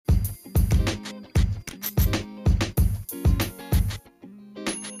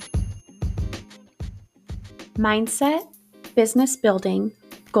Mindset, business building,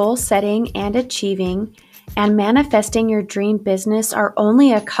 goal setting and achieving, and manifesting your dream business are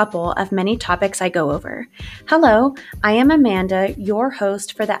only a couple of many topics I go over. Hello, I am Amanda, your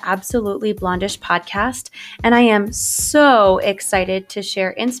host for the Absolutely Blondish podcast, and I am so excited to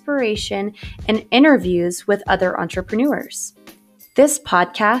share inspiration and interviews with other entrepreneurs. This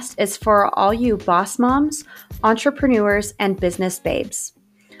podcast is for all you boss moms, entrepreneurs, and business babes.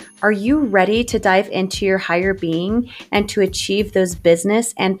 Are you ready to dive into your higher being and to achieve those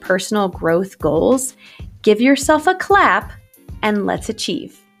business and personal growth goals? Give yourself a clap and let's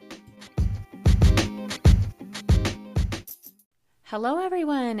achieve. Hello,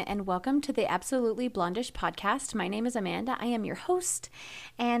 everyone, and welcome to the Absolutely Blondish podcast. My name is Amanda. I am your host,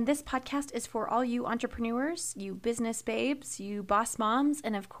 and this podcast is for all you entrepreneurs, you business babes, you boss moms,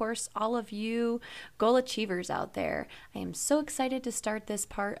 and of course, all of you goal achievers out there. I am so excited to start this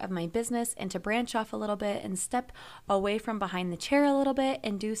part of my business and to branch off a little bit and step away from behind the chair a little bit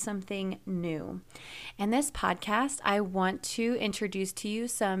and do something new. In this podcast, I want to introduce to you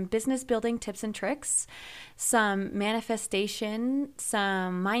some business building tips and tricks, some manifestation,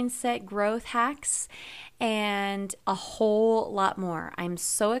 some mindset growth hacks, and a whole lot more. I'm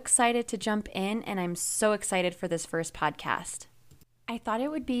so excited to jump in, and I'm so excited for this first podcast. I thought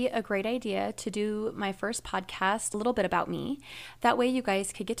it would be a great idea to do my first podcast a little bit about me. That way you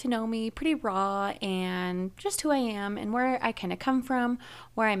guys could get to know me pretty raw and just who I am and where I kind of come from,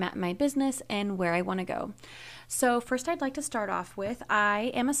 where I'm at in my business, and where I want to go. So first I'd like to start off with,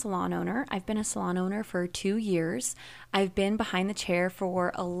 I am a salon owner. I've been a salon owner for 2 years. I've been behind the chair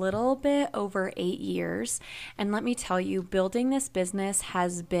for a little bit over 8 years. And let me tell you, building this business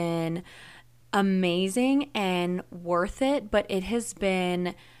has been amazing and worth it, but it has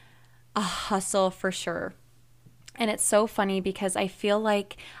been a hustle for sure. And it's so funny because I feel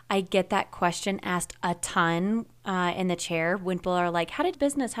like I get that question asked a ton in the chair when people are like, how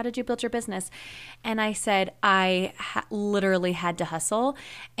did you build your business? And I said, I literally had to hustle.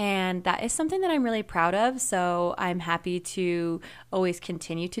 And that is something that I'm really proud of. So I'm happy to always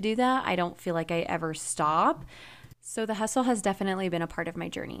continue to do that. I don't feel like I ever stop. So the hustle has definitely been a part of my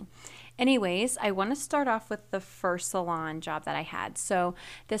journey. Anyways, I want to start off with the first salon job that I had. So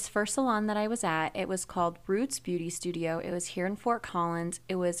this first salon that I was at, it was called Roots Beauty Studio. It was here in Fort Collins.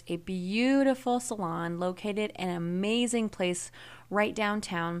 It was a beautiful salon located in an amazing place right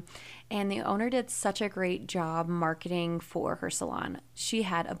downtown. And the owner did such a great job marketing for her salon. She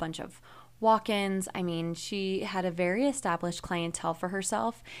had a bunch of walk-ins. I mean, she had a very established clientele for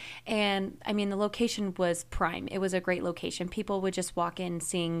herself. And I mean, the location was prime. It was a great location. People would just walk in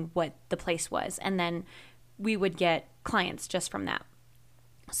seeing what the place was. And then we would get clients just from that.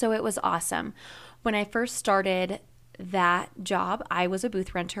 So it was awesome. When I first started that job, I was a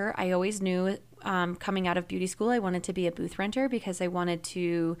booth renter. I always knew coming out of beauty school, I wanted to be a booth renter because I wanted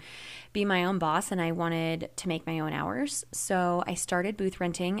to be my own boss and I wanted to make my own hours. So I started booth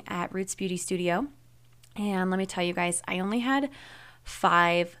renting at Roots Beauty Studio. And let me tell you guys, I only had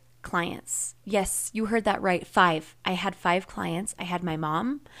 5 clients. Yes, you heard that right, 5. I had 5 clients. I had my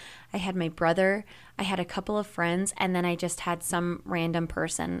mom, I had my brother, I had a couple of friends, and then I just had some random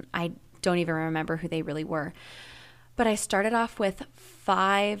person. I don't even remember who they really were. But I started off with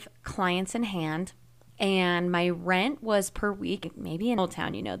 5 clients in hand, and my rent was per week. Maybe in Old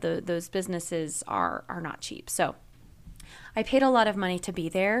Town, those businesses are not cheap. So I paid a lot of money to be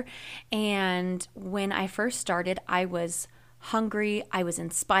there. And when I first started, I was hungry. I was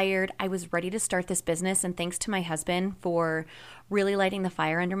inspired. I was ready to start this business. And thanks to my husband for really lighting the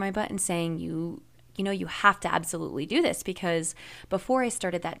fire under my butt and saying, you have to absolutely do this, because before I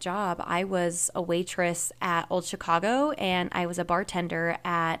started that job, I was a waitress at Old Chicago and I was a bartender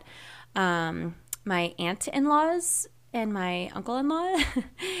at my aunt-in-law's and my uncle-in-law,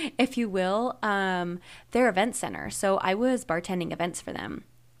 if you will, their event center. So I was bartending events for them.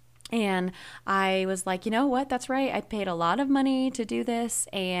 And I was like, you know what? That's right. I paid a lot of money to do this,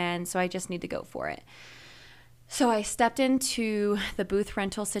 and so I just need to go for it. So I stepped into the booth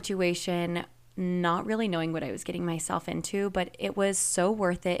rental situation not really knowing what I was getting myself into, but it was so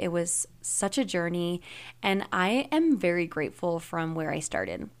worth it. It was such a journey, and I am very grateful from where I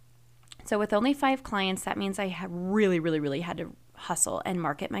started. So with only 5 clients, that means I have really had to hustle and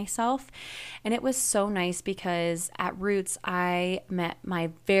market myself. And it was so nice because at Roots, I met my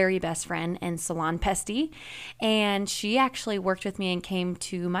very best friend and salon bestie, and she actually worked with me and came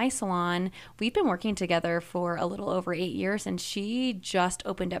to my salon. We've been working together for a little over 8 years, and she just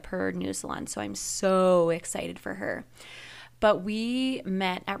opened up her new salon. So I'm so excited for her. But we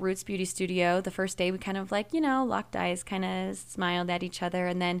met at Roots Beauty Studio. The first day we kind of like, locked eyes, kind of smiled at each other.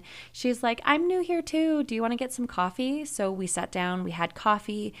 And then she's like, I'm new here too. Do you want to get some coffee? So we sat down, we had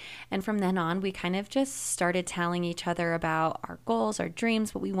coffee. And from then on, we kind of just started telling each other about our goals, our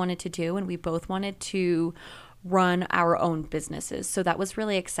dreams, what we wanted to do. And we both wanted to run our own businesses. So that was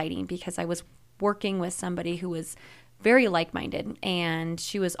really exciting because I was working with somebody who was very like-minded, and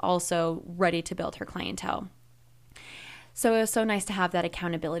she was also ready to build her clientele. So it was so nice to have that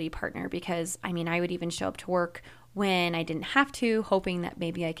accountability partner because, I would even show up to work when I didn't have to, hoping that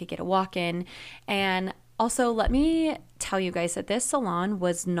maybe I could get a walk-in. And also, let me tell you guys that this salon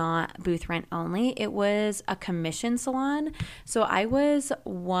was not booth rent only. It was a commission salon. So I was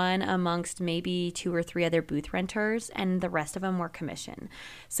one amongst maybe 2 or 3 other booth renters, and the rest of them were commission.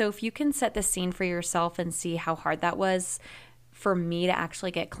 So if you can set the scene for yourself and see how hard that was for me to actually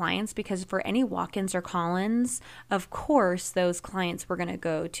get clients, because for any walk-ins or call-ins, of course, those clients were going to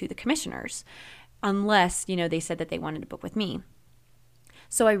go to the commissioners, unless, they said that they wanted to book with me.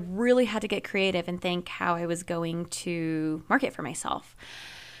 So I really had to get creative and think how I was going to market for myself.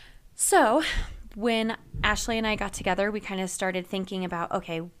 So when Ashley and I got together, we kind of started thinking about,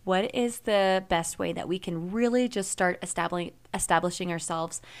 okay, what is the best way that we can really just start establishing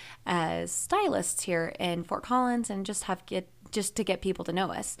ourselves as stylists here in Fort Collins and just to get people to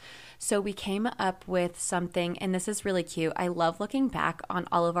know us. So we came up with something, and this is really cute. I love looking back on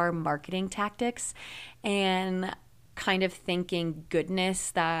all of our marketing tactics and kind of thinking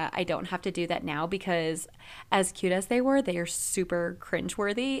goodness that I don't have to do that now, because as cute as they are super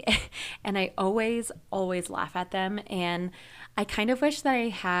cringeworthy. And I always laugh at them. And I kind of wish that I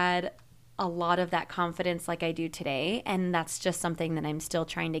had a lot of that confidence like I do today. And that's just something that I'm still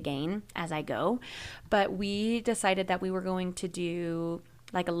trying to gain as I go. But we decided that we were going to do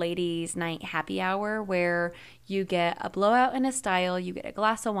like a ladies' night happy hour where you get a blowout and a style, you get a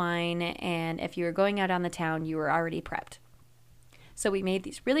glass of wine, and if you were going out on the town, you were already prepped. So we made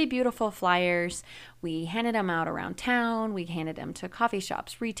these really beautiful flyers. We handed them out around town. We handed them to coffee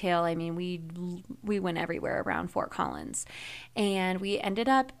shops, retail. We went everywhere around Fort Collins. And we ended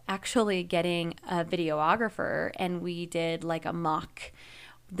up actually getting a videographer, and we did like a mock,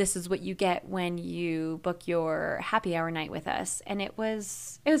 this is what you get when you book your happy hour night with us. And it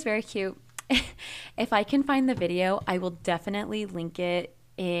was very cute. If I can find the video, I will definitely link it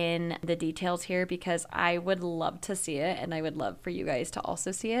in the details here because I would love to see it, and I would love for you guys to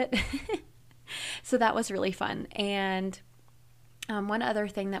also see it. So that was really fun. And one other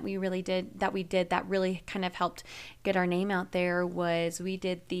thing that we did that really kind of helped get our name out there was we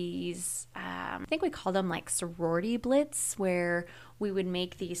did these, I think we called them like sorority blitz, where we would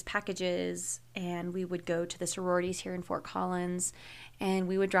make these packages and we would go to the sororities here in Fort Collins and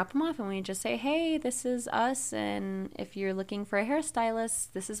we would drop them off and we'd just say, hey, this is us. And if you're looking for a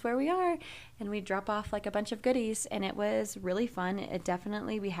hairstylist, this is where we are. And we'd drop off like a bunch of goodies, and it was really fun.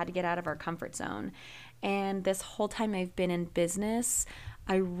 We had to get out of our comfort zone. And this whole time I've been in business,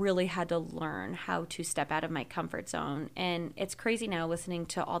 I really had to learn how to step out of my comfort zone. And it's crazy now listening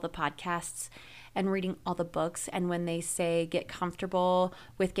to all the podcasts and reading all the books. And when they say get comfortable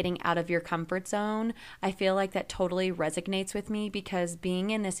with getting out of your comfort zone, I feel like that totally resonates with me because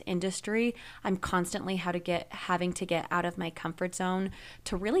being in this industry, I'm constantly having to get out of my comfort zone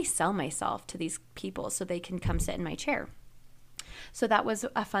to really sell myself to these people so they can come sit in my chair. So that was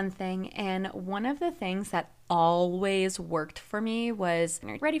a fun thing. And one of the things that always worked for me was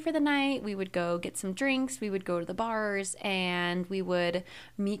ready for the night. We would go get some drinks. We would go to the bars and we would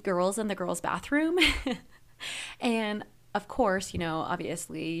meet girls in the girls' bathroom. And of course,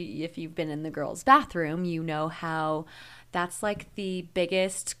 obviously, if you've been in the girls' bathroom, you know how that's like the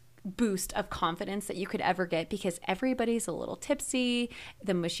biggest boost of confidence that you could ever get because everybody's a little tipsy.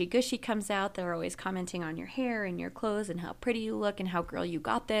 The mushy gushy comes out. They're always commenting on your hair and your clothes and how pretty you look and how, girl, you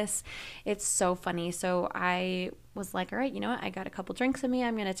got this. It's so funny. So I was like, all right, you know what? I got a couple drinks in me.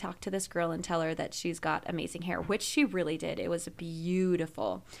 I'm going to talk to this girl and tell her that she's got amazing hair, which she really did. It was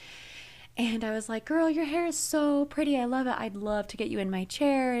beautiful. And I was like, girl, your hair is so pretty. I love it. I'd love to get you in my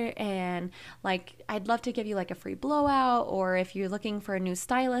chair. And like, I'd love to give you like a free blowout. Or if you're looking for a new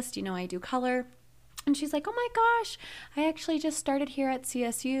stylist, I do color. And she's like, oh my gosh, I actually just started here at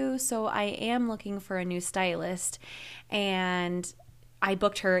CSU. So I am looking for a new stylist. And I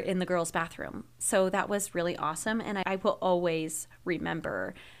booked her in the girls' bathroom. So that was really awesome. And I will always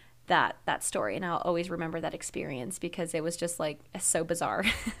remember that story. And I'll always remember that experience because it was just like so bizarre.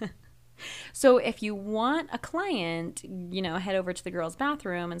 So if you want a client, head over to the girls'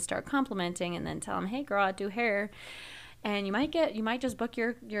 bathroom and start complimenting and then tell them, hey, girl, I do hair. And you might just book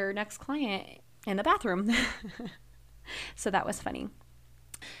your next client in the bathroom. So that was funny.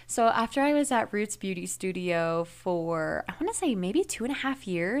 So after I was at Roots Beauty Studio for, I want to say maybe 2.5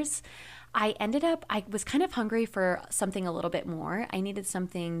 years, I was kind of hungry for something a little bit more. I needed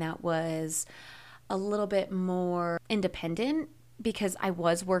something that was a little bit more independent because I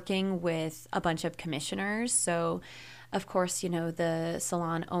was working with a bunch of commissioners. So, of course, the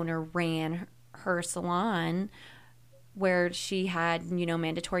salon owner ran her salon where she had,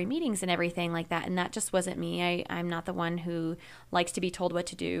 mandatory meetings and everything like that. And that just wasn't me. I'm not the one who likes to be told what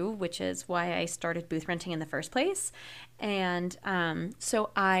to do, which is why I started booth renting in the first place. And so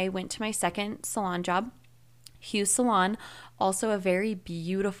I went to my second salon job, Hughes Salon, also a very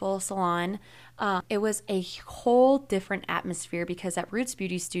beautiful salon. It was a whole different atmosphere because at Roots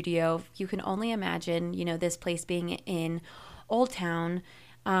Beauty Studio, you can only imagine, this place being in Old Town.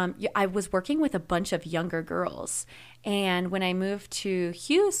 I was working with a bunch of younger girls. And when I moved to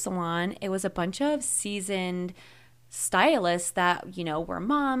Hughes Salon, it was a bunch of seasoned stylists that, were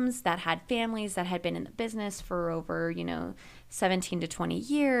moms, that had families, that had been in the business for over, 17 to 20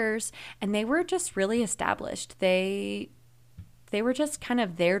 years. And they were just really established. They were just kind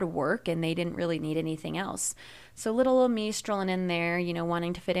of there to work and they didn't really need anything else. So little old me strolling in there,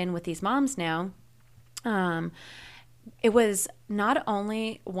 wanting to fit in with these moms now. It was not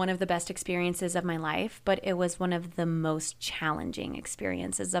only one of the best experiences of my life, but it was one of the most challenging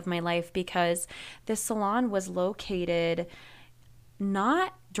experiences of my life because this salon was located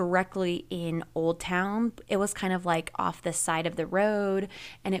not directly in Old Town. It was kind of like off the side of the road,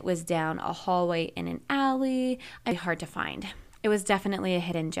 and it was down a hallway in an alley. Hard to find. It was definitely a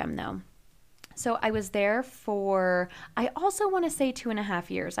hidden gem, though. So I was there for, I also want to say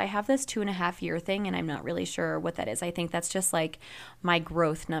 2.5 years. I have this 2.5 year thing, and I'm not really sure what that is. I think that's just like my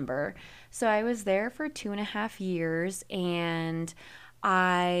growth number. So I was there for 2.5 years, and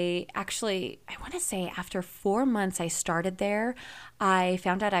I want to say after 4 months I started there, I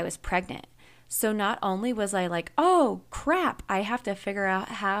found out I was pregnant. So not only was I like, oh crap, I have to figure out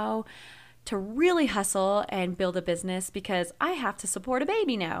how to really hustle and build a business because I have to support a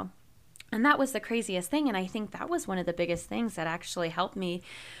baby now. And that was the craziest thing. And I think that was one of the biggest things that actually helped me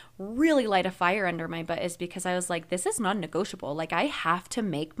really light a fire under my butt is because I was like, this is non-negotiable. Like, I have to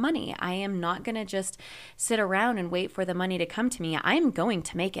make money. I am not going to just sit around and wait for the money to come to me. I'm going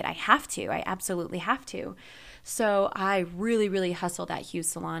to make it. I have to. I absolutely have to. So I really, really hustled at Hughes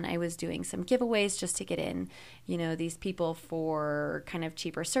Salon. I was doing some giveaways just to get in, these people for kind of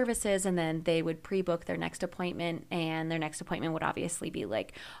cheaper services. And then they would pre-book their next appointment, and their next appointment would obviously be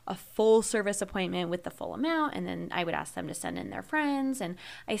like a full service appointment with the full amount. And then I would ask them to send in their friends. And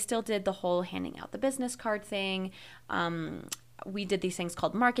I still did the whole handing out the business card thing. We did these things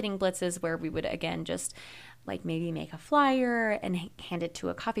called marketing blitzes where we would, again, just like maybe make a flyer and hand it to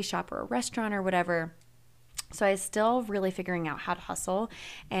a coffee shop or a restaurant or whatever. So I was still really figuring out how to hustle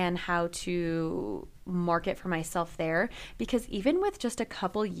and how to market for myself there, because even with just a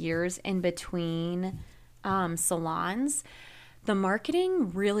couple years in between salons, the marketing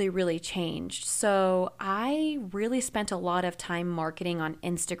really, really changed. So I really spent a lot of time marketing on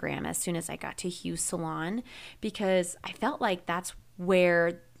Instagram as soon as I got to Hughes Salon, because I felt like that's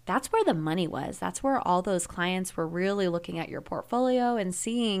where the money was. That's where all those clients were really looking at your portfolio and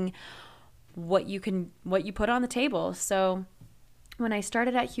seeing what you put on the table. So when I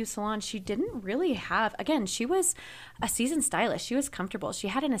started at Hughes Salon, she didn't really have, again, she was a seasoned stylist. She was comfortable. She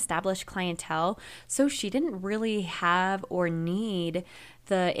had an established clientele. So she didn't really have or need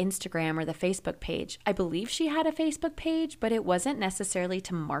the Instagram or the Facebook page. I believe she had a Facebook page, but it wasn't necessarily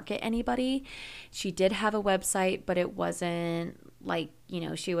to market anybody. She did have a website, but it wasn't like,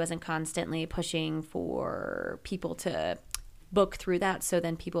 she wasn't constantly pushing for people to book through that. So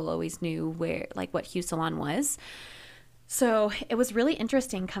then people always knew what Hughes Salon was. So it was really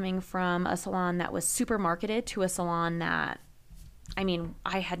interesting coming from a salon that was super marketed to a salon that,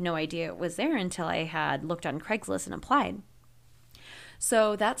 I had no idea it was there until I had looked on Craigslist and applied.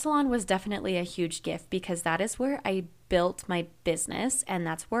 So that salon was definitely a huge gift because that is where I built my business, and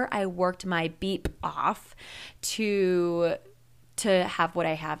that's where I worked my beep off to have what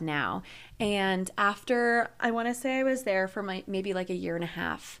I have now. And after, I want to say I was there for maybe like a year and a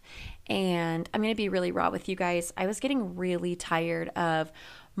half. And I'm going to be really raw with you guys. I was getting really tired of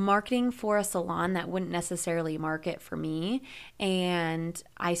marketing for a salon that wouldn't necessarily market for me. And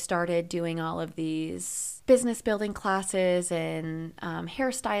I started doing all of these business building classes and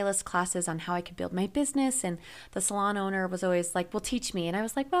hairstylist classes on how I could build my business. And the salon owner was always like, well, teach me. And I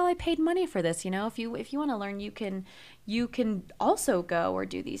was like, well, I paid money for this. If you want to learn, you can also go or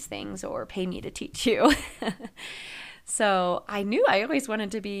do these things or pay me to teach you. So I knew I always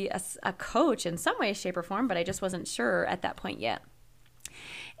wanted to be a coach in some way, shape, or form, but I just wasn't sure at that point yet.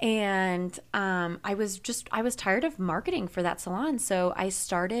 And I was tired of marketing for that salon. So I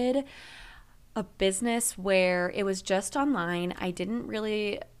started a business where it was just online. I didn't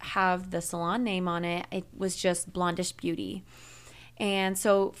really have the salon name on it. It was just Blondish Beauty. And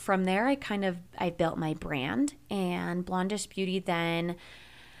so from there, I built my brand, and Blondish Beauty then,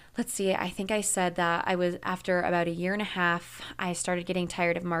 let's see, I think I said that I was, after about a year and a half, I started getting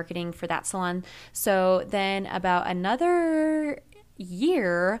tired of marketing for that salon. So then about another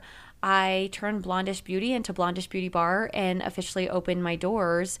year, I turned Blondish Beauty into Blondish Beauty Bar and officially opened my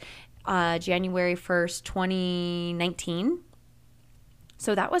doors January 1st, 2019.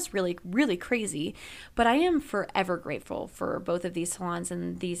 So that was really, really crazy. But I am forever grateful for both of these salons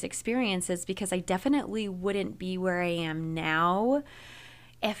and these experiences, because I definitely wouldn't be where I am now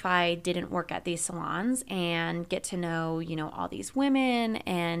if I didn't work at these salons and get to know, all these women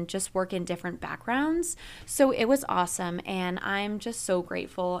and just work in different backgrounds. So it was awesome. And I'm just so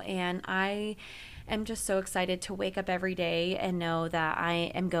grateful. And I am just so excited to wake up every day and know that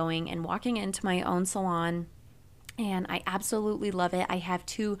I am going and walking into my own salon. And I absolutely love it. I have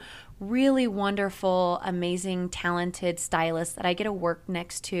two really wonderful, amazing, talented stylists that I get to work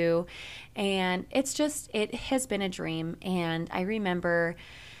next to. And it has been a dream. And I remember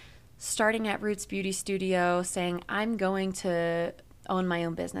starting at Roots Beauty Studio saying, I'm going to own my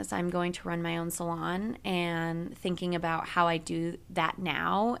own business. I'm going to run my own salon, and thinking about how I do that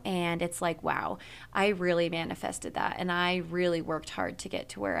now. And it's like, wow, I really manifested that. And I really worked hard to get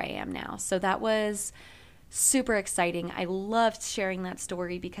to where I am now. So that was super exciting. I loved sharing that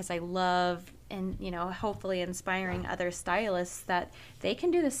story because I love, and hopefully inspiring other stylists that they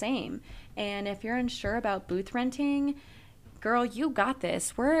can do the same. And if you're unsure about booth renting, girl, you got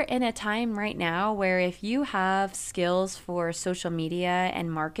this. We're in a time right now where if you have skills for social media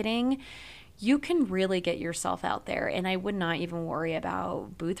and marketing, you can really get yourself out there. And I would not even worry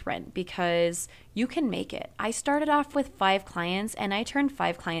about booth rent, because you can make it. I started off with 5 clients, and I turned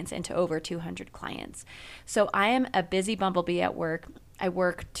 5 clients into over 200 clients. So I am a busy bumblebee at work. I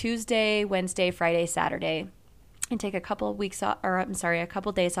work Tuesday, Wednesday, Friday, Saturday, and take a couple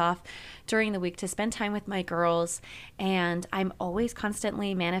days off during the week to spend time with my girls. And I'm always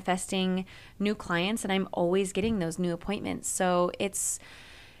constantly manifesting new clients, and I'm always getting those new appointments. So it's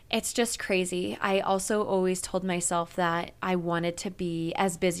just crazy. I also always told myself that I wanted to be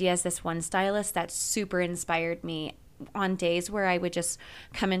as busy as this one stylist that super inspired me. On days where I would just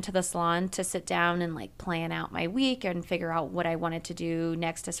come into the salon to sit down and plan out my week and figure out what I wanted to do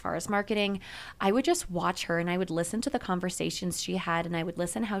next as far as marketing, I would just watch her, and I would listen to the conversations she had, and I would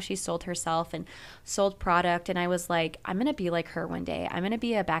listen how she sold herself and sold product. And I was like, I'm going to be like her one day. I'm going to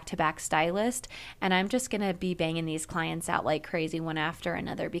be a back-to-back stylist, and I'm just going to be banging these clients out like crazy one after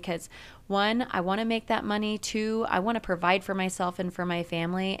another, because 1, I want to make that money. 2, I want to provide for myself and for my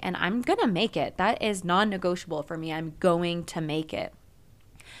family, and I'm going to make it. That is non-negotiable for me. I'm going to make it.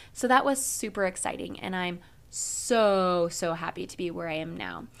 So that was super exciting, and I'm so, so happy to be where I am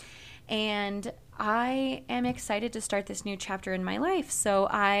now. And I am excited to start this new chapter in my life. So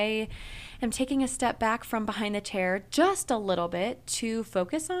I am taking a step back from behind the chair just a little bit to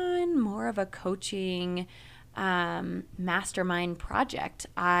focus on more of a coaching mastermind project.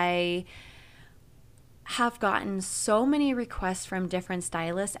 I have gotten so many requests from different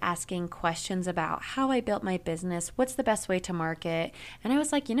stylists asking questions about how I built my business, what's the best way to market. And I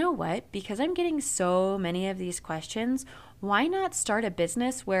was like, you know what? Because I'm getting so many of these questions, why not start a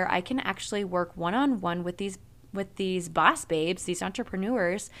business where I can actually work one-on-one with these boss babes, these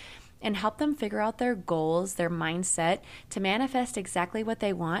entrepreneurs, and help them figure out their goals, their mindset to manifest exactly what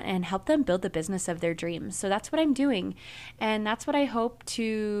they want, and help them build the business of their dreams. So that's what I'm doing. And that's what I hope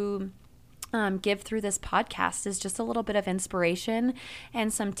to give through this podcast, is just a little bit of inspiration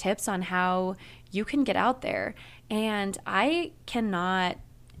and some tips on how you can get out there. And I cannot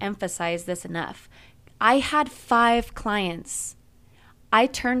emphasize this enough. I had 5 clients. I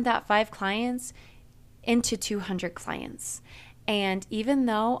turned that 5 clients into 200 clients. And even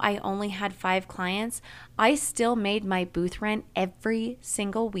though I only had 5 clients, I still made my booth rent every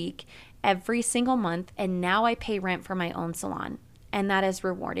single week, every single month. And now I pay rent for my own salon. And that is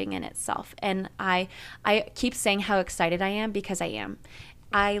rewarding in itself. And I keep saying how excited I am, because I am.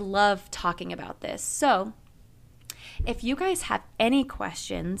 I love talking about this. So if you guys have any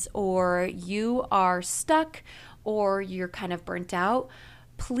questions, or you are stuck, or you're kind of burnt out,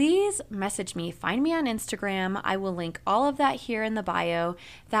 please message me. Find me on Instagram. I will link all of that here in the bio.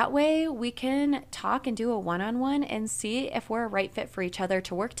 That way we can talk and do a one-on-one and see if we're a right fit for each other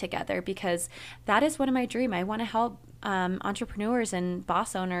to work together, because that is one of my dreams. I want to help entrepreneurs and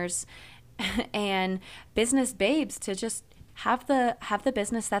boss owners and business babes to just have the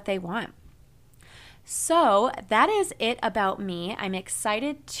business that they want. So that is it about me. I'm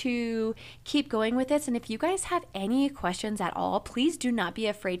excited to keep going with this. And if you guys have any questions at all, please do not be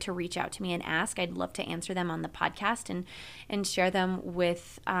afraid to reach out to me and ask. I'd love to answer them on the podcast and share them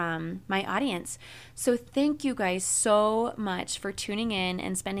with my audience. So thank you guys so much for tuning in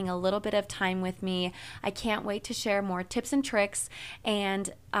and spending a little bit of time with me. I can't wait to share more tips and tricks.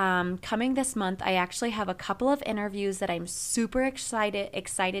 And coming this month, I actually have a couple of interviews that I'm super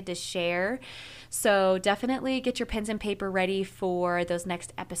excited to share. So definitely get your pens and paper ready for those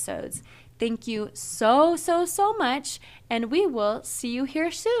next episodes. Thank you so much, and we will see you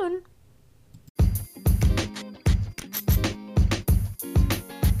here soon.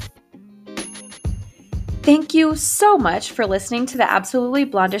 Thank you so much for listening to the Absolutely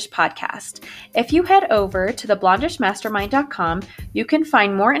Blondish podcast. If you head over to theblondishmastermind.com, you can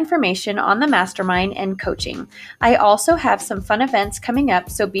find more information on the mastermind and coaching. I also have some fun events coming up,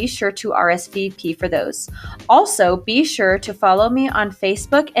 so be sure to RSVP for those. Also, be sure to follow me on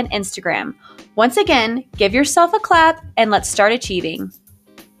Facebook and Instagram. Once again, give yourself a clap and let's start achieving.